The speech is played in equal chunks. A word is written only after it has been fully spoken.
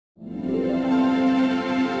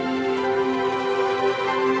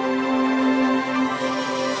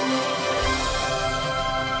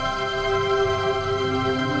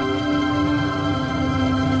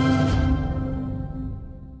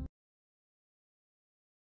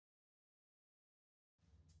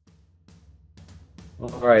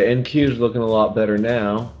Alright, NQ's looking a lot better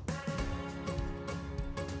now.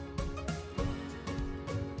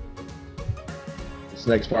 This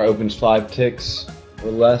next bar opens 5 ticks or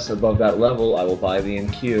less above that level, I will buy the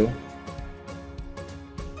NQ.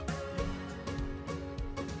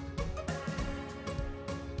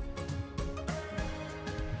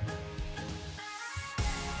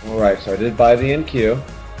 Alright, so I did buy the NQ.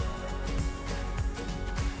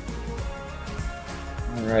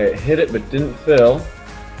 Alright, hit it but didn't fill.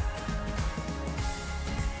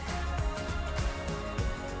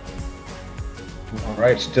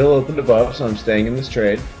 Alright, still opened above, so I'm staying in this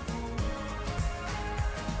trade.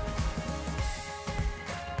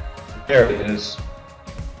 There it is.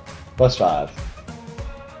 +5.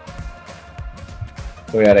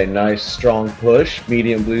 So we had a nice strong push,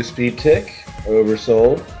 medium blue speed tick,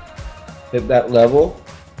 oversold. Hit that level.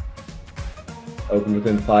 Opened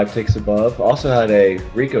within 5 ticks above. Also had a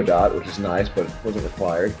Rico dot, which is nice, but wasn't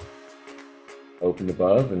required. Opened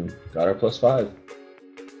above and got our +5.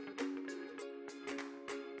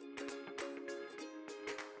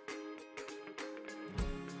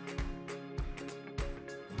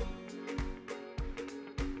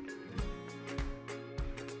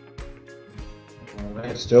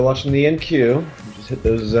 Alright, still watching the NQ. Just hit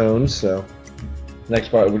those zones, so next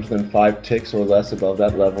bar within 5 ticks or less above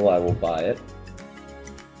that level, I will buy it.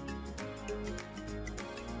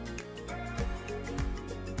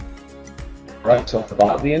 Right, so I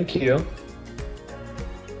bought the NQ.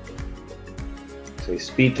 So a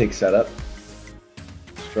speed tick setup.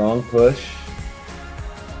 Strong push.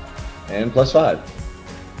 And +5.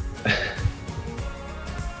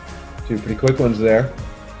 Two pretty quick ones there.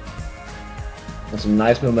 And some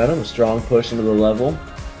nice momentum, a strong push into the level.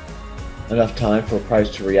 Enough time for a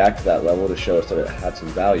price to react to that level to show us that it had some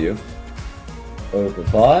value.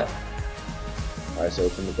 Overbought. Price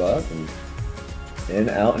opened above and in,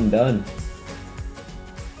 out, and done.